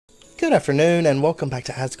Good afternoon and welcome back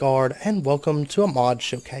to Asgard and welcome to a mod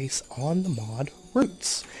showcase on the mod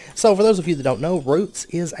Roots. So for those of you that don't know, Roots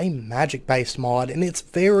is a magic based mod and it's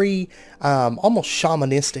very almost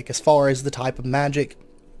shamanistic as far as the type of magic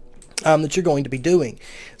that you're going to be doing.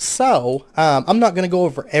 So I'm not going to go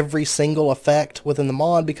over every single effect within the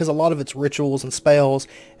mod because a lot of it's rituals and spells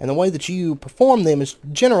and the way that you perform them is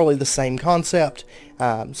generally the same concept.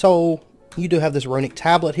 So you do have this runic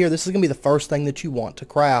tablet here. This is going to be the first thing that you want to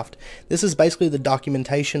craft. This is basically the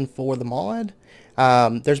documentation for the mod.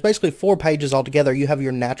 There's basically 4 pages altogether. You have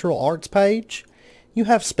your natural arts page, you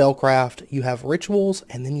have spellcraft, you have rituals,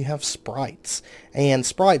 and then you have sprites. And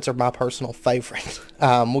sprites are my personal favorite.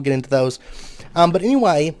 We'll get into those. But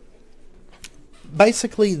anyway,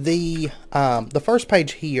 basically the first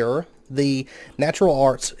page here, the natural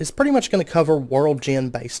arts, is pretty much going to cover world gen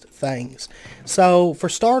based things. So for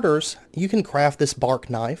starters, you can craft this bark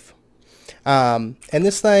knife. And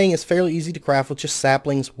this thing is fairly easy to craft with just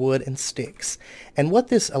saplings, wood, and sticks. And what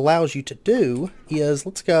this allows you to do is,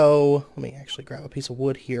 let me actually grab a piece of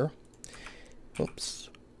wood here. Oops.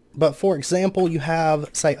 But for example, you have,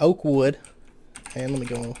 say, oak wood. And let me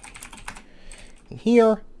go in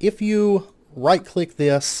here. If you right click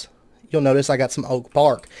this, you'll notice I got some oak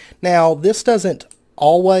bark. Now, this doesn't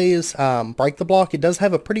always break the block. It does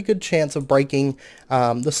have a pretty good chance of breaking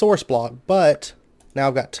the source block, but now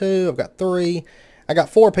I've got 2, I've got 3, I got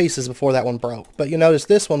 4 pieces before that one broke. But you notice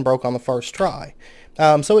this one broke on the first try.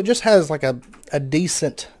 So it just has like a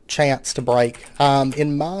decent chance to break.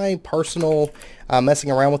 In my personal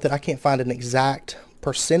messing around with it, I can't find an exact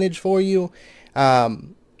percentage for you.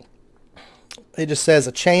 It just says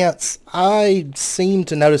a chance. I seem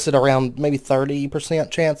to notice it around maybe 30%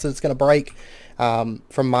 chance that it's going to break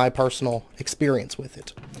from my personal experience with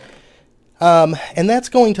it. And that's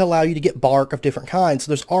going to allow you to get bark of different kinds.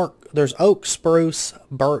 So there's oak, spruce,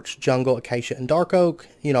 birch, jungle, acacia, and dark oak.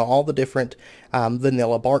 You know, all the different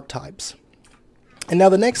vanilla bark types. And now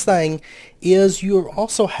the next thing is you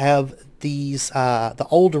also have these, the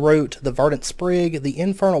old root, the verdant sprig, the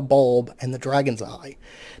infernal bulb, and the dragon's eye.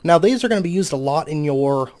 Now these are going to be used a lot in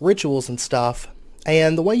your rituals and stuff.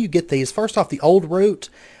 And the way you get these, first off, the old root,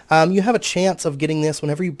 you have a chance of getting this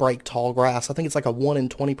whenever you break tall grass. I think it's like a 1 in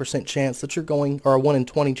 20% chance that you're going, or a 1 in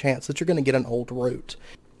 20 chance that you're going to get an old root.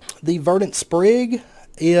 The verdant sprig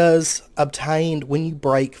is obtained when you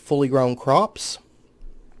break fully grown crops,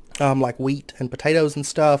 like wheat and potatoes and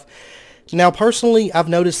stuff. Now, personally, I've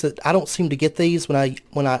noticed that I don't seem to get these when I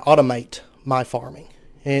automate my farming.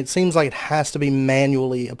 And it seems like it has to be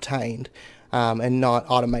manually obtained and not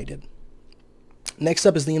automated. Next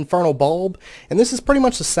up is the infernal bulb, and this is pretty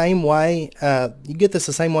much the same way. You get this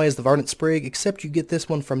the same way as the verdant sprig, except you get this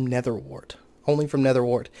one from netherwort, only from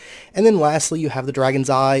netherwort. And then lastly, you have the dragon's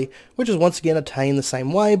eye, which is once again obtained the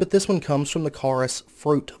same way, but this one comes from the chorus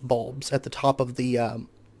fruit bulbs at the top of the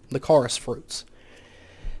chorus fruits.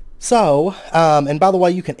 So, and by the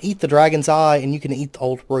way, you can eat the dragon's eye and you can eat the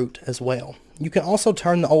old root as well. You can also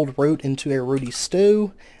turn the old root into a rooty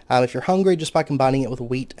stew if you're hungry, just by combining it with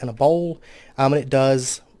wheat in a bowl. And it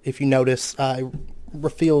does, if you notice,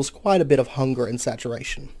 reveals quite a bit of hunger and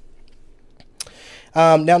saturation.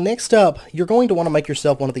 Now next up, you're going to want to make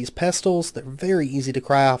yourself one of these pestles. They're very easy to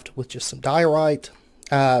craft with just some diorite.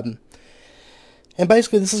 And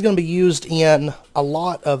basically this is going to be used in a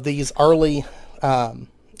lot of these early, or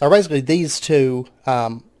basically these two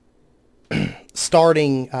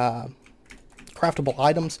starting craftable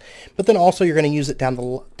items, but then also you're going to use it down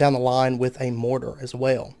the line with a mortar as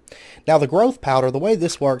well. Now the growth powder, the way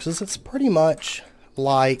this works is it's pretty much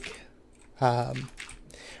like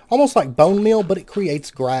almost like bone meal, but it creates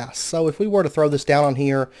grass. So if we were to throw this down on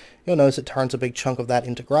here, you'll notice it turns a big chunk of that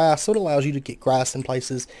into grass, so it allows you to get grass in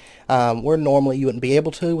places where normally you wouldn't be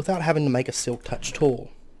able to without having to make a silk touch tool.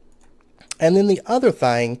 And then the other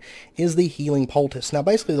thing is the healing poultice. Now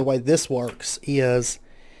basically the way this works is,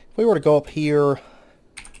 if we were to go up here,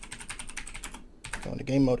 go into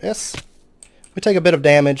game mode S, we take a bit of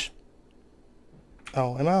damage.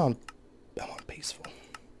 Oh, I'm on peaceful.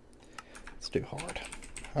 Let's do hard.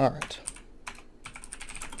 Alright.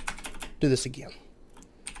 Do this again.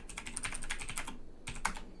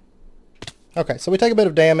 Okay, so we take a bit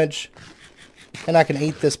of damage, and I can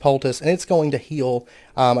eat this poultice, and it's going to heal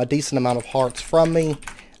a decent amount of hearts from me.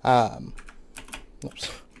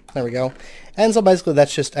 Oops. There we go. And so basically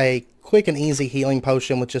that's just a quick and easy healing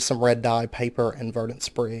potion with just some red dye, paper, and verdant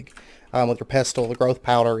sprig. With your pestle, the growth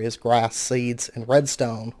powder is grass, seeds, and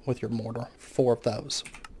redstone with your mortar. 4 of those.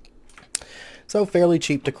 So fairly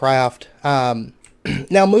cheap to craft.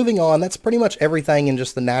 Now moving on, that's pretty much everything in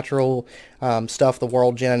just the natural stuff, the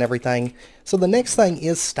world gen and everything. So the next thing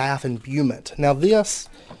is staff imbuement. Now this,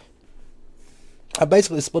 I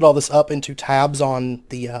basically split all this up into tabs on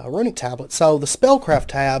the runic tablet. So the spellcraft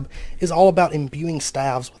tab is all about imbuing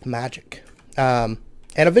staves with magic. And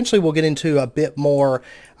eventually we'll get into a bit more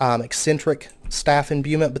eccentric staff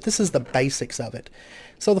imbuement, but this is the basics of it.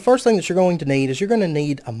 So the first thing that you're going to need is you're going to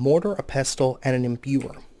need a mortar, a pestle, and an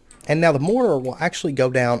imbuer. And now the mortar will actually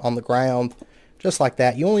go down on the ground just like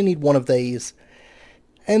that. You only need one of these,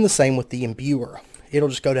 and the same with the imbuer. It'll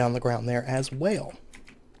just go down the ground there as well.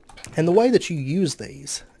 And the way that you use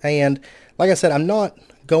these, and like I said, I'm not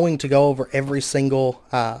going to go over every single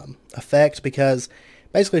effect, because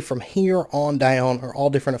basically from here on down are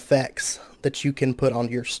all different effects that you can put on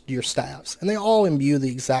your staffs, and they all imbue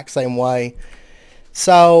the exact same way.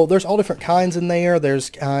 So there's all different kinds in there. There's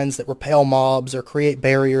kinds that repel mobs or create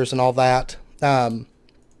barriers and all that. So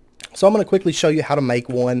I'm going to quickly show you how to make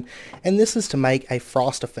one, and this is to make a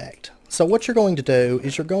frost effect. So what you're going to do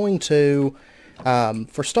is you're going to,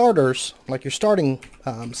 for starters, like your starting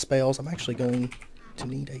spells, I'm actually going to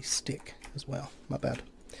need a stick as well. My bad.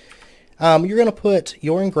 You're going to put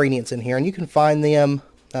your ingredients in here, and you can find them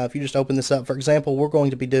if you just open this up. For example, we're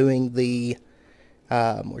going to be doing the,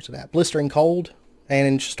 where's it at? Blistering Cold. And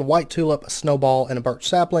in just a white tulip, a snowball, and a birch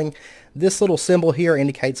sapling. This little symbol here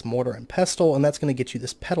indicates mortar and pestle, and that's going to get you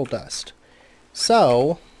this petal dust.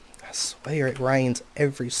 So, I swear it rains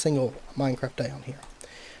every single Minecraft day on here.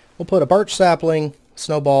 We'll put a birch sapling,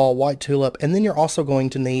 snowball, white tulip, and then you're also going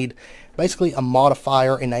to need basically a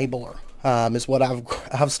modifier enabler, is what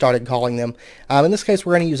I've started calling them. In this case,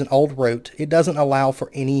 we're going to use an old root. It doesn't allow for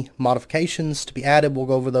any modifications to be added. We'll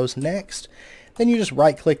go over those next. Then you just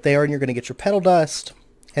right click there and you're going to get your petal dust,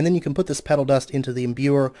 and then you can put this petal dust into the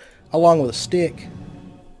imbuer along with a stick.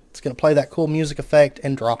 It's going to play that cool music effect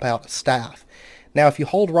and drop out a staff. Now if you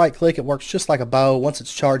hold right click, it works just like a bow. Once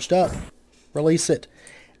it's charged up, release it,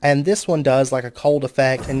 and this one does like a cold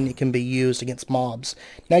effect, and it can be used against mobs.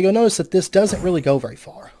 Now you'll notice that this doesn't really go very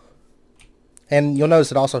far, and you'll notice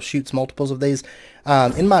it also shoots multiples of these.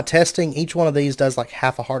 In my testing, each one of these does like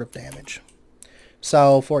half a heart of damage.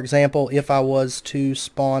 So, for example, if I was to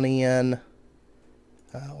spawn in,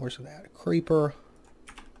 where's it at? A creeper,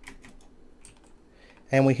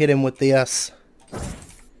 and we hit him with this,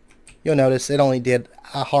 you'll notice it only did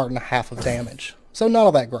a heart and a half of damage. So not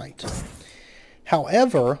all that great.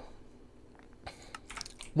 However,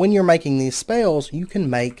 when you're making these spells, you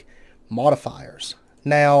can make modifiers.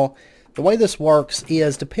 Now, the way this works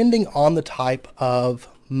is depending on the type of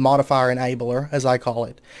modifier enabler, as I call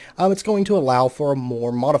it, it's going to allow for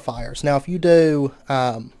more modifiers. Now if you do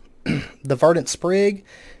the Verdant Sprig,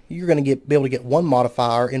 you're going to be able to get one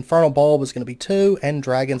modifier. Infernal Bulb is going to be 2, and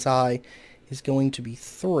Dragon's Eye is going to be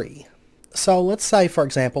 3. So let's say, for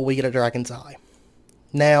example, we get a Dragon's Eye.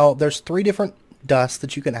 Now there's 3 different dusts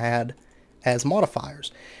that you can add as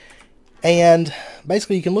modifiers, and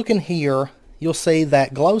basically you can look in here. You'll see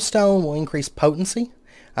that Glowstone will increase potency.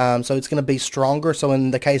 So it's going to be stronger. So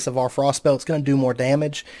in the case of our frost spell, it's going to do more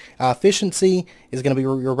damage. Efficiency is going to be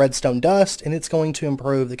your redstone dust, and it's going to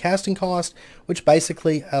improve the casting cost, which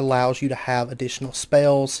basically allows you to have additional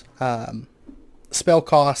spells, spell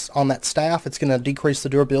costs on that staff. It's going to decrease the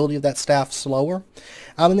durability of that staff slower.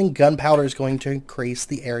 And then gunpowder is going to increase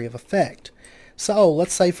the area of effect. So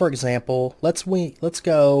let's say, for example, let's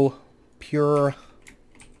go pure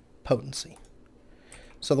potency.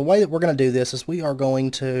 So the way that we're going to do this is we are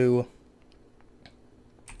going to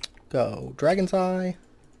go Dragon's Eye,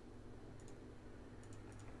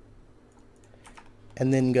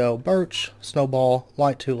 and then go Birch, Snowball,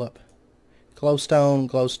 White Tulip, Glowstone,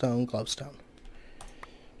 Glowstone, Glowstone.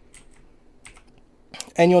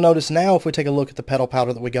 And you'll notice now if we take a look at the petal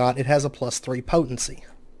powder that we got, it has a +3 potency.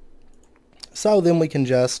 So then we can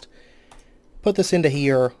just put this into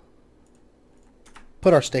here,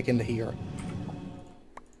 put our stick into here,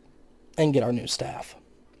 and get our new staff.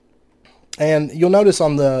 And you'll notice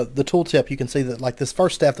on the tooltip, you can see that like this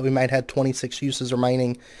first staff that we made had 26 uses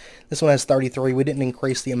remaining. This one has 33. We didn't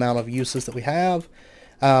increase the amount of uses that we have.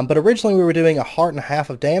 But originally we were doing a heart and a half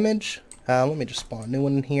of damage. Let me just spawn a new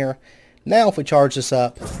one in here. Now if we charge this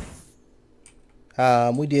up,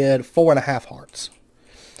 we did 4.5 hearts.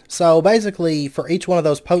 So basically for each one of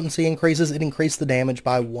those potency increases, it increased the damage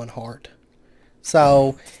by 1 heart.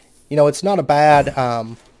 So, you know, it's not a bad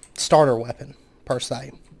starter weapon per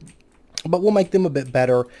se, but we'll make them a bit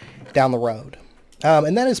better down the road.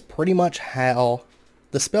 And that is pretty much how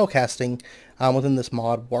the spellcasting within this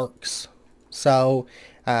mod works. So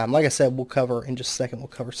like I said, we'll cover in just a second, we'll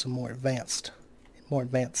cover some more advanced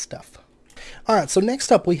stuff. Alright, so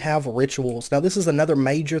next up we have rituals. Now this is another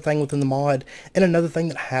major thing within the mod, and another thing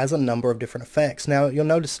that has a number of different effects. Now you'll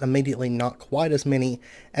notice immediately not quite as many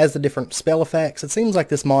as the different spell effects. It seems like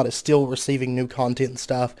this mod is still receiving new content and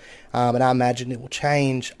stuff, and I imagine it will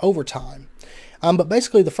change over time. But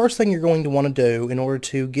basically the first thing you're going to want to do in order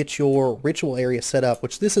to get your ritual area set up,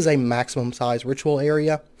 which this is a maximum size ritual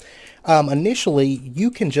area, initially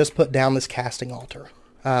you can just put down this casting altar.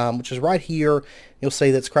 Which is right here. You'll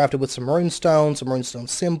see that's crafted with some runestone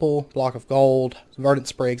symbol, block of gold, verdant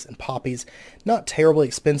sprigs, and poppies. Not terribly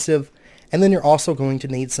expensive. And then you're also going to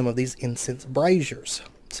need some of these incense braziers.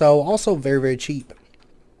 So also very, very cheap.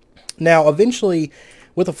 Now eventually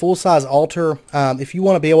with a full-size altar, if you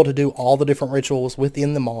want to be able to do all the different rituals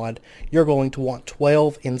within the mod, you're going to want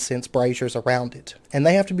 12 incense braziers around it. And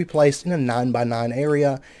they have to be placed in a 9x9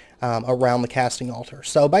 area around the casting altar.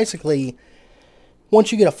 So basically, once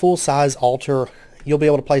you get a full-size altar, you'll be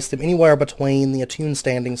able to place them anywhere between the attuned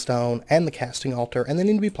standing stone and the casting altar, and they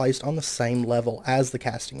need to be placed on the same level as the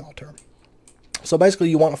casting altar. So basically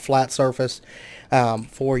you want a flat surface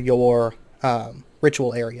for your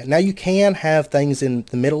ritual area. Now you can have things in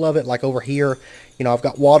the middle of it, like over here, you know, I've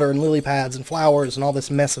got water and lily pads and flowers and all this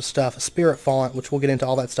mess of stuff, a spirit font, which we'll get into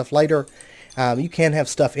all that stuff later. You can have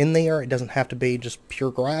stuff in there. It doesn't have to be just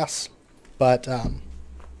pure grass, but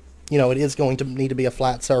you know, it is going to need to be a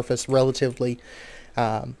flat surface relatively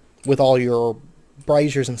with all your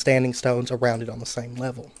braziers and standing stones around it on the same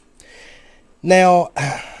level. Now,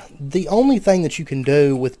 the only thing that you can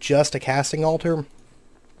do with just a casting altar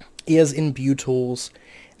is imbue tools.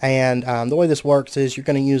 And the way this works is you're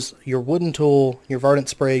going to use your wooden tool, your verdant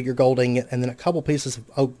sprig, your gold ingot, and then a couple pieces of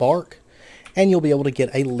oak bark. And you'll be able to get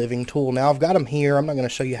a living tool. Now I've got them here. I'm not going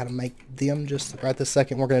to show you how to make them just right this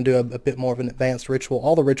second. We're going to do a bit more of an advanced ritual.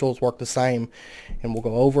 All the rituals work the same, and we'll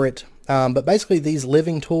go over it. But basically these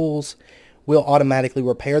living tools will automatically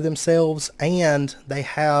repair themselves, and they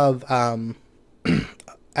have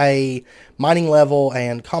a mining level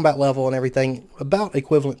and combat level and everything about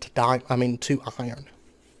equivalent to iron.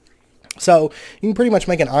 So you can pretty much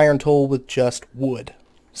make an iron tool with just wood.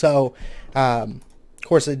 So of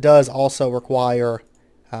course, it does also require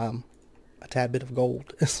a tad bit of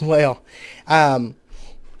gold as well. But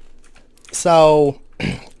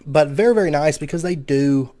very, very nice because they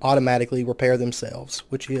do automatically repair themselves,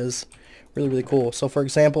 which is really, really cool. So, for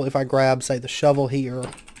example, if I grab, say, the shovel here,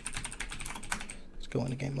 let's go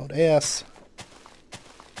into game mode S.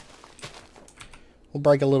 We'll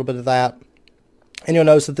break a little bit of that. And you'll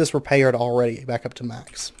notice that this repaired already back up to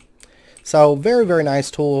max. So very, very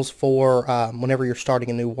nice tools for whenever you're starting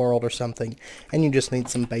a new world or something, and you just need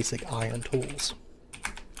some basic iron tools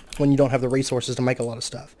when you don't have the resources to make a lot of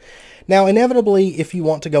stuff. Now, inevitably, if you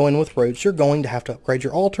want to go in with roots, you're going to have to upgrade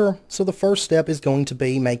your altar. So the first step is going to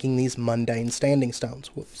be making these mundane standing stones.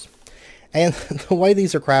 Whoops. And the way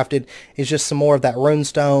these are crafted is just some more of that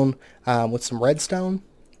runestone with some redstone.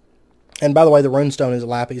 And by the way, the runestone is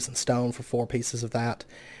lapis and stone for 4 pieces of that.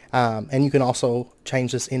 And you can also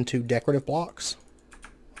change this into decorative blocks.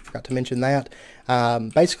 Forgot to mention that.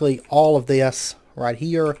 Basically all of this right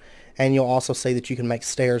here, and you'll also see that you can make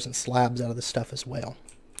stairs and slabs out of this stuff as well.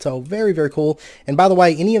 So very, very cool. And by the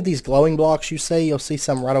way, any of these glowing blocks you see, you'll see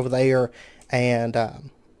some right over there, and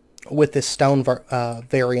with this stone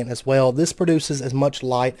variant as well, this produces as much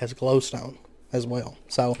light as glowstone as well.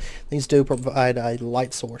 So these do provide a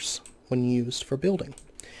light source when used for building.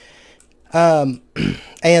 And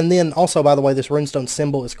then also, by the way, this runestone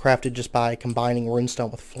symbol is crafted just by combining runestone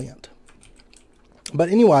with flint. But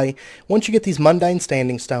anyway, once you get these mundane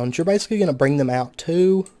standing stones, you're basically going to bring them out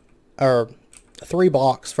 2 or 3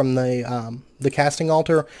 blocks from the casting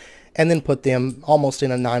altar, and then put them almost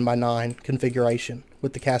in a 9x9 configuration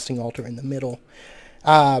with the casting altar in the middle.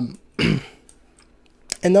 And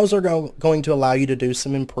those are going to allow you to do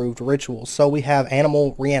some improved rituals. So we have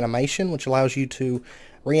animal reanimation, which allows you to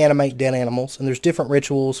reanimate dead animals, and there's different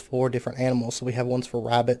rituals for different animals. So we have ones for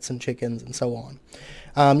rabbits and chickens and so on.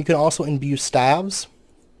 You can also imbue staves,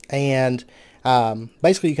 and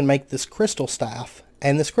basically you can make this crystal staff.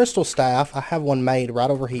 And this crystal staff, I have one made right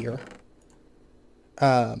over here.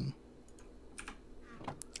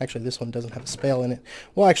 Actually, this one doesn't have a spell in it.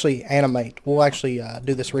 We'll actually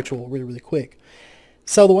do this ritual really, really quick.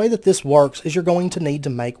 So the way that this works is you're going to need to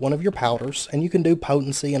make one of your powders, and you can do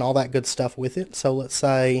potency and all that good stuff with it. So let's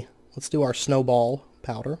do our snowball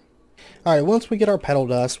powder. Alright, once we get our petal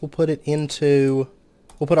dust, we'll put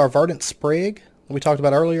our verdant sprig that we talked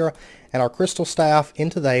about earlier and our crystal staff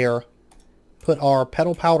into there, put our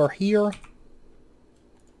petal powder here,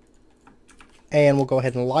 and we'll go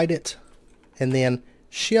ahead and light it, and then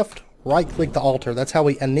shift right-click the altar. That's how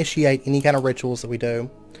we initiate any kind of rituals that we do.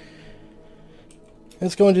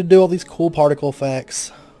 It's going to do all these cool particle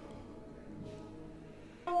effects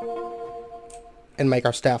and make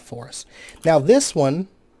our staff for us. Now this one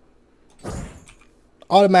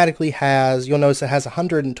automatically has, you'll notice it has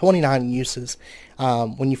 129 uses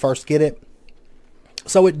when you first get it.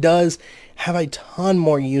 So it does have a ton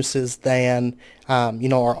more uses than, you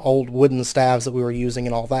know, our old wooden staves that we were using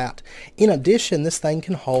and all that. In addition, this thing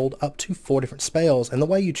can hold up to 4 different spells. And the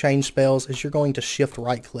way you change spells is you're going to shift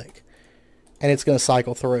right click. And it's going to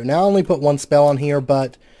cycle through. Now I only put 1 spell on here,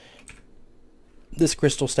 but this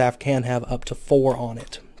crystal staff can have up to 4 on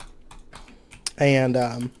it.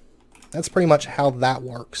 And that's pretty much how that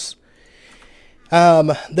works.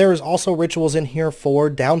 There's also rituals in here for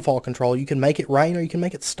downfall control. You can make it rain or you can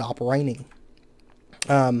make it stop raining.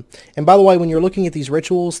 And by the way, when you're looking at these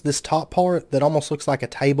rituals, this top part that almost looks like a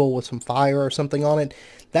table with some fire or something on it,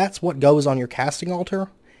 that's what goes on your casting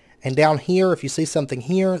altar. And down here, if you see something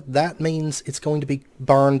here, that means it's going to be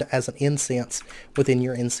burned as an incense within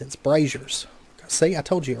your incense braziers. See, I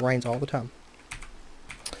told you it rains all the time.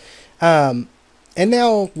 And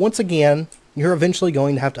now, once again, you're eventually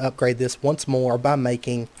going to have to upgrade this once more by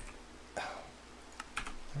making, there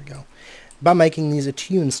we go, by making these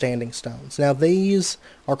attuned standing stones. Now these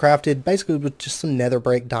are crafted basically with just some nether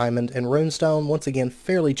brick, diamond, and runestone. Once again,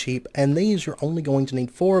 fairly cheap, and these you're only going to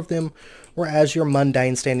need 4 of them, whereas your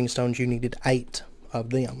mundane standing stones you needed 8 of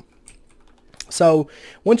them. So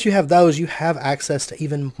once you have those, you have access to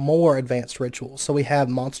even more advanced rituals. So we have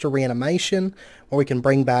monster reanimation, where we can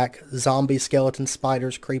bring back zombies, skeletons,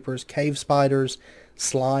 spiders, creepers, cave spiders,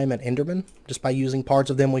 slime, and endermen. Just by using parts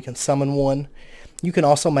of them, we can summon one. You can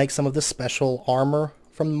also make some of the special armor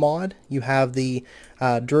from the mod. You have the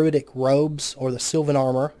druidic robes, or the sylvan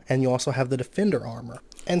armor, and you also have the defender armor.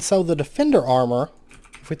 And so the defender armor,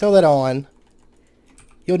 if we throw that on,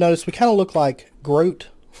 you'll notice we kind of look like Groot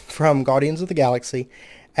from Guardians of the Galaxy,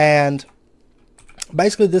 and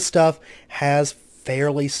basically this stuff has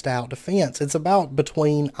fairly stout defense. It's about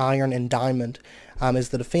between iron and diamond is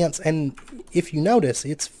the defense, and if you notice,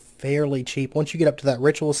 it's fairly cheap. Once you get up to that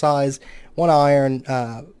ritual size, 1 iron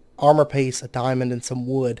armor piece, a diamond, and some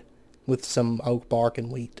wood with some oak bark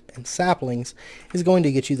and wheat and saplings is going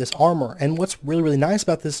to get you this armor. And what's really, really nice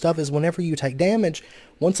about this stuff is whenever you take damage,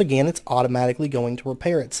 once again, it's automatically going to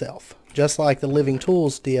repair itself, just like the living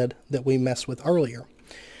tools did that we messed with earlier.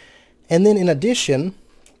 And then in addition,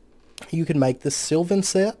 you can make this Sylvan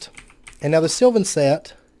set. And now the Sylvan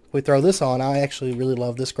set, if we throw this on, I actually really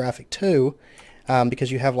love this graphic too,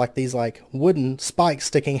 because you have like these like wooden spikes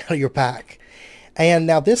sticking out of your back. And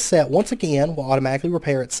now this set, once again, will automatically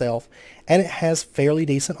repair itself, and it has fairly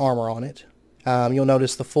decent armor on it. You'll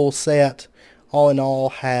notice the full set, all in all,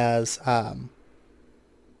 has,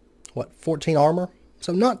 14 armor?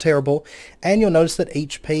 So not terrible. And you'll notice that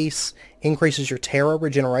each piece increases your Terra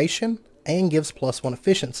regeneration and gives +1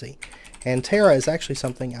 efficiency. And Terra is actually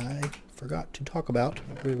something I forgot to talk about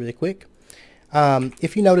really, really quick.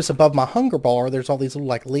 If you notice above my hunger bar, there's all these little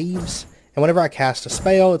like leaves. And whenever I cast a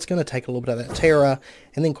spell, it's going to take a little bit of that Terra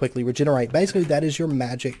and then quickly regenerate. Basically, that is your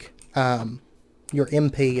magic, your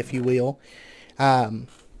MP, if you will. And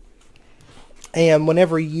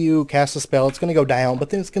whenever you cast a spell, it's going to go down, but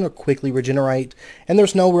then it's going to quickly regenerate. And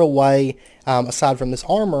there's no real way, aside from this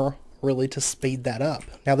armor, really to speed that up.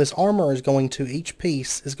 Now, this armor is going to, each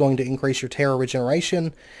piece is going to increase your Terra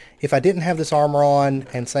regeneration. If I didn't have this armor on,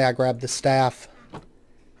 and say I grab this staff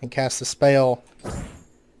and cast the spell,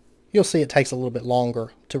 you'll see it takes a little bit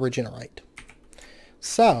longer to regenerate.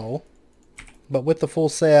 So, but with the full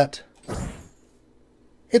set,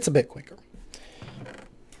 it's a bit quicker.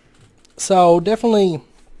 So definitely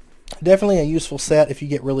a useful set if you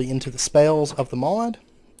get really into the spells of the mod.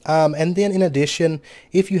 And then in addition,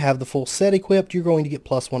 if you have the full set equipped, you're going to get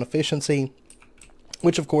 +1 efficiency,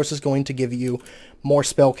 which of course is going to give you more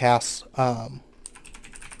spell casts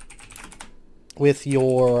with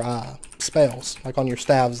your spells, like on your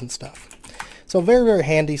staves and stuff. So very, very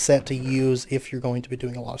handy set to use if you're going to be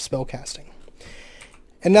doing a lot of spell casting.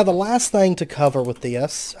 And now the last thing to cover with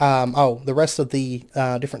this, the rest of the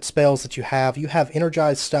different spells that you have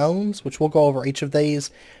energized stones, which we'll go over each of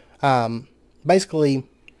these. Basically,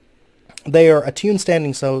 they are attuned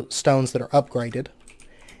standing stones that are upgraded.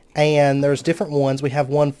 And there's different ones. We have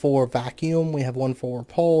one for vacuum, we have one for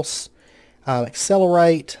pulse,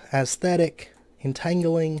 accelerate, aesthetic,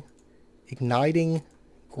 entangling, igniting,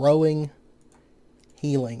 growing,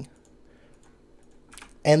 healing.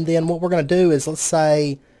 And then what we're going to do is,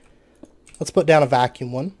 let's put down a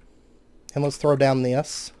vacuum one. And let's throw down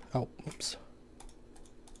this. Oh, oops.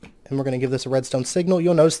 and we're going to give this a redstone signal,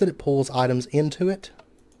 you'll notice that it pulls items into it.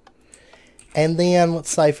 And then, let's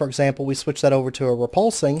say, for example, we switch that over to a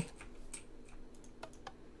repulsing.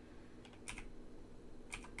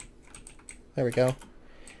 There we go.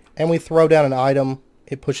 And we throw down an item,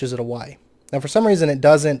 it pushes it away. Now, for some reason, it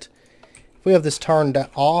doesn't. If we have this turned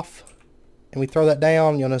off, and we throw that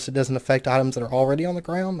down, you'll notice it doesn't affect items that are already on the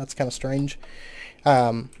ground. That's kind of strange.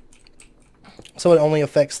 So it only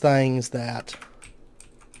affects things that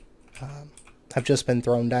have just been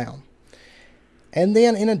thrown down. And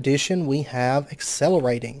then in addition, we have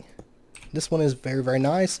accelerating. This one is very, very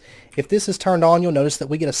nice. If this is turned on, you'll notice that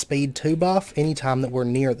we get a speed 2 buff anytime that we're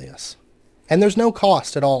near this. And there's no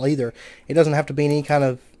cost at all either. It doesn't have to be any kind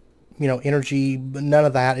of, energy, none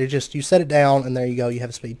of that. It just, you set it down and there you go, you have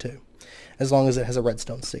a speed 2. As long as it has a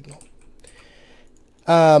redstone signal.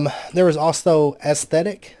 There is also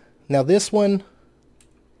aesthetic. Now this one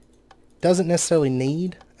doesn't necessarily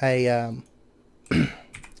need a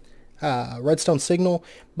redstone signal,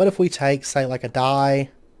 but if we take, say, like a die,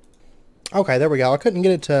 okay, there we go. I couldn't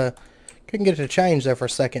get it to change there for a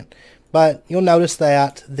second, but you'll notice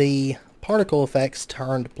that the particle effects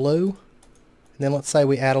turned blue. And then let's say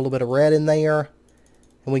we add a little bit of red in there,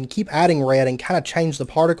 and we can keep adding red and kind of change the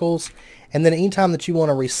particles. And then anytime that you want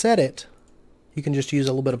to reset it, you can just use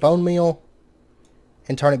a little bit of bone meal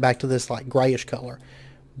and turn it back to this like grayish color.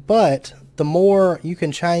 But the more you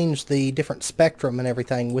can change the different spectrum and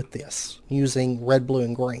everything with this using red, blue,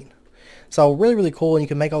 and green. So really, really cool. And you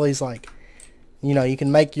can make all these like, you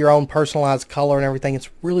can make your own personalized color and everything. It's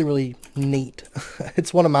really, really neat.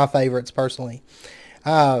 It's one of my favorites personally.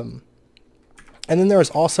 And then there is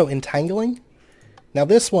also entangling. Now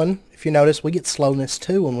this one, if you notice, we get slowness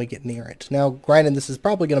too when we get near it. Now granted, this is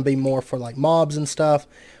probably going to be more for like mobs and stuff.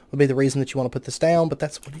 Would be the reason that you want to put this down, but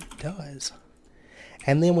that's what it does.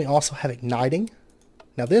 And then we also have igniting.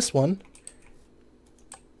 Now this one,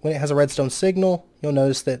 when it has a redstone signal, you'll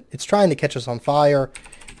notice that it's trying to catch us on fire.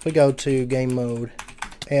 If we go to game mode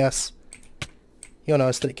S, you'll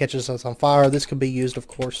notice that it catches us on fire. This could be used, of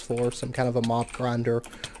course, for some kind of a mob grinder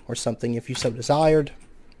or something if you so desired.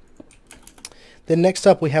 Then next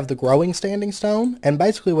up we have the growing standing stone, and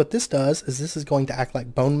basically what this does is this is going to act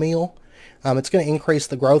like bone meal. It's going to increase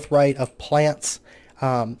the growth rate of plants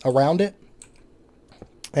around it.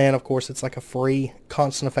 And of course it's like a free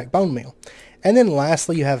constant effect bone meal. And then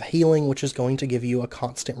lastly you have healing, which is going to give you a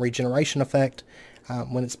constant regeneration effect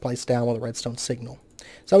when it's placed down with a redstone signal.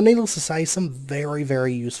 So needless to say, some very,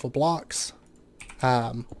 very useful blocks.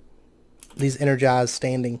 These energized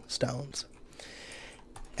standing stones.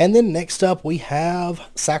 And then next up we have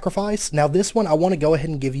sacrifice. Now this one I want to go ahead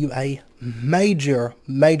and give you a major,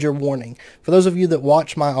 major warning. For those of you that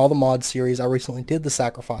watch my All the Mods series, I recently did the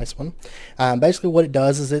sacrifice one. Basically what it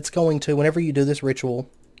does is it's going to, whenever you do this ritual,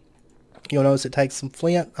 you'll notice it takes some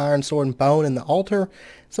flint, iron, sword, and bone in the altar,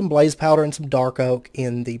 some blaze powder, and some dark oak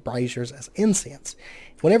in the braziers as incense.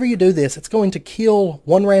 Whenever you do this, it's going to kill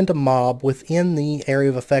one random mob within the area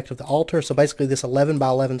of effect of the altar. So basically this 11 by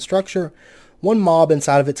 11 structure, one mob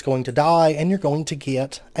inside of it's going to die, and you're going to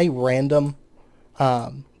get a random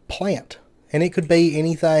plant. And it could be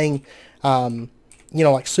anything,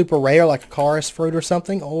 like super rare, like a chorus fruit or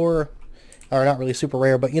something, or not really super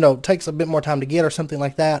rare, but, it takes a bit more time to get or something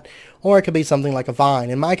like that. Or it could be something like a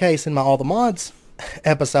vine. In my case, in my All the Mods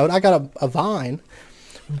episode, I got a vine.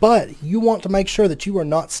 But you want to make sure that you are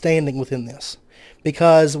not standing within this,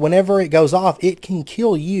 because whenever it goes off, it can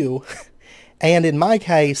kill you. And in my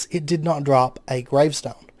case, it did not drop a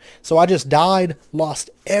gravestone. So I just died,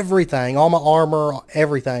 lost everything, all my armor,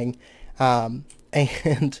 everything, and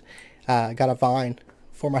got a vine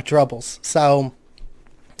for my troubles. So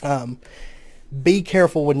be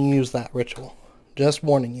careful when you use that ritual. Just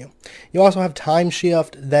warning you. You also have time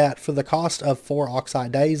shift that for the cost of 4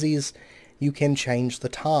 oxide daisies, you can change the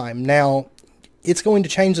time. Now, it's going to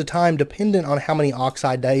change the time dependent on how many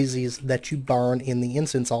oxide daisies that you burn in the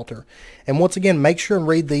incense altar. And once again, make sure and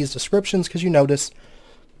read these descriptions, because you notice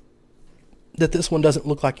that this one doesn't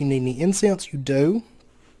look like you need any incense. You do.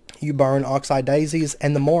 You burn oxide daisies,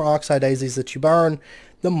 and the more oxide daisies that you burn,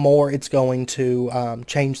 the more it's going to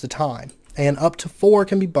change the time. And up to 4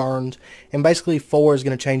 can be burned, and basically 4 is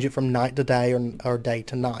going to change it from night to day or day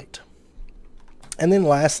to night. And then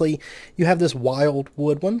lastly, you have this wild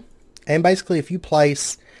wood one. And basically, if you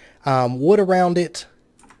place wood around it,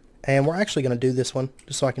 and we're actually going to do this one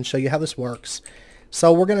just so I can show you how this works.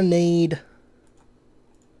 So we're going to need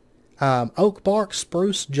oak bark,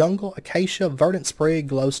 spruce, jungle, acacia, verdant sprig,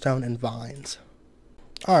 glowstone, and vines.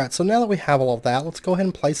 Alright, so now that we have all of that, let's go ahead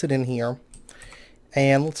and place it in here.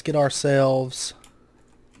 And let's get ourselves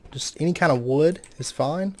just any kind of wood is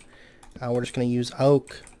fine. We're just going to use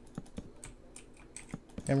oak.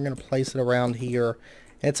 And we're going to place it around here.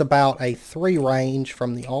 It's about a 3 range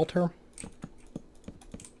from the altar.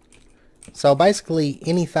 So basically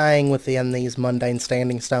anything within these mundane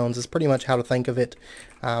standing stones is pretty much how to think of it.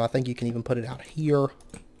 I think you can even put it out here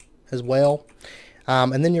as well.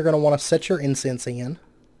 And then you're going to want to set your incense in.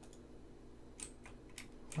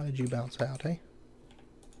 Why did you bounce out, eh?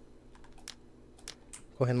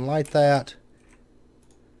 Go ahead and light that.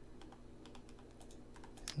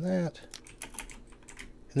 And that.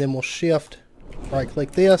 And then we'll shift, right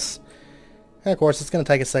click this. And of course it's going to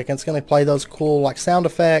take a second. It's going to play those cool like sound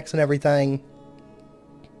effects and everything.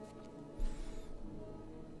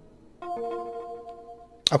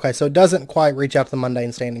 Okay, so it doesn't quite reach out to the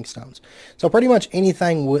mundane standing stones. So pretty much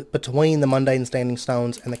anything between the mundane standing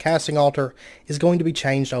stones and the casting altar is going to be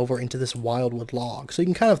changed over into this wildwood log. So you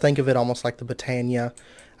can kind of think of it almost like the Botania,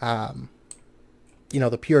 you know,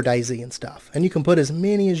 the pure daisy and stuff. And you can put as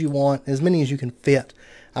many as you want, as many as you can fit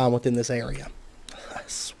within this area. I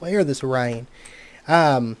swear this rain.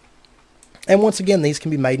 And once again, these can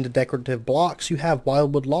be made into decorative blocks. You have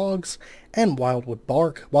wildwood logs and wildwood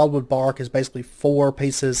bark. Wildwood bark is basically 4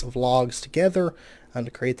 pieces of logs together to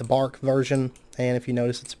create the bark version. And if you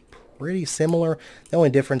notice, it's pretty similar. The only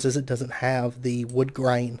difference is it doesn't have the wood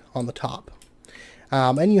grain on the top.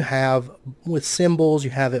 And you have, with symbols, you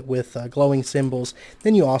have it with glowing symbols.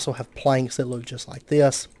 Then you also have planks that look just like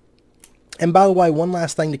this. And by the way, one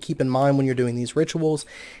last thing to keep in mind when you're doing these rituals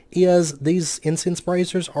is these incense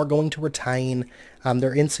braziers are going to retain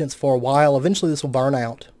their incense for a while. Eventually this will burn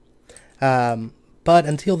out. But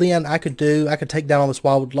until then, I could take down all this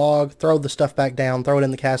wildwood log, throw the stuff back down, throw it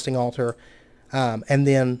in the casting altar, and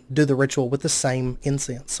then do the ritual with the same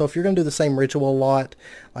incense. So if you're going to do the same ritual a lot,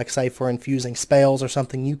 like say for infusing spells or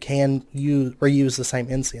something, you can reuse the same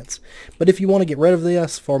incense. But if you want to get rid of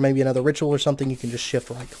this for maybe another ritual or something, you can just shift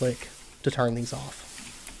right click to turn these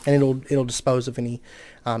off, and it'll dispose of any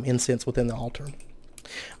incense within the altar.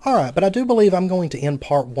 Alright, but I do believe I'm going to end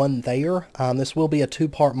part 1 there. This will be a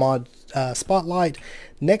 2-part mod spotlight.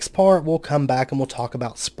 Next part we'll come back and we'll talk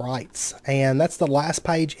about sprites, and that's the last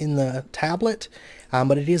page in the tablet,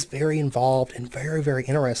 but it is very involved and very, very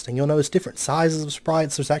interesting. You'll notice different sizes of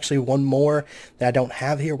sprites. There's actually one more that I don't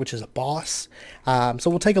have here, which is a boss. So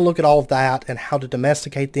we'll take a look at all of that and how to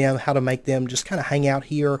domesticate them, how to make them just kind of hang out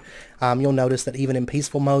here. You'll notice that even in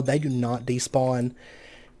peaceful mode they do not despawn.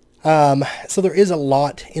 So there is a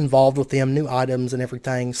lot involved with them, new items and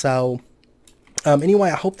everything. So anyway,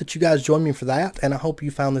 I hope that you guys join me for that, and I hope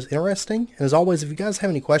you found this interesting. And as always, if you guys have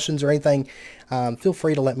any questions or anything, feel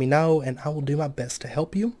free to let me know, and I will do my best to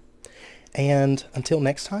help you. And until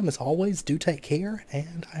next time, as always, do take care,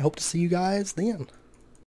 and I hope to see you guys then.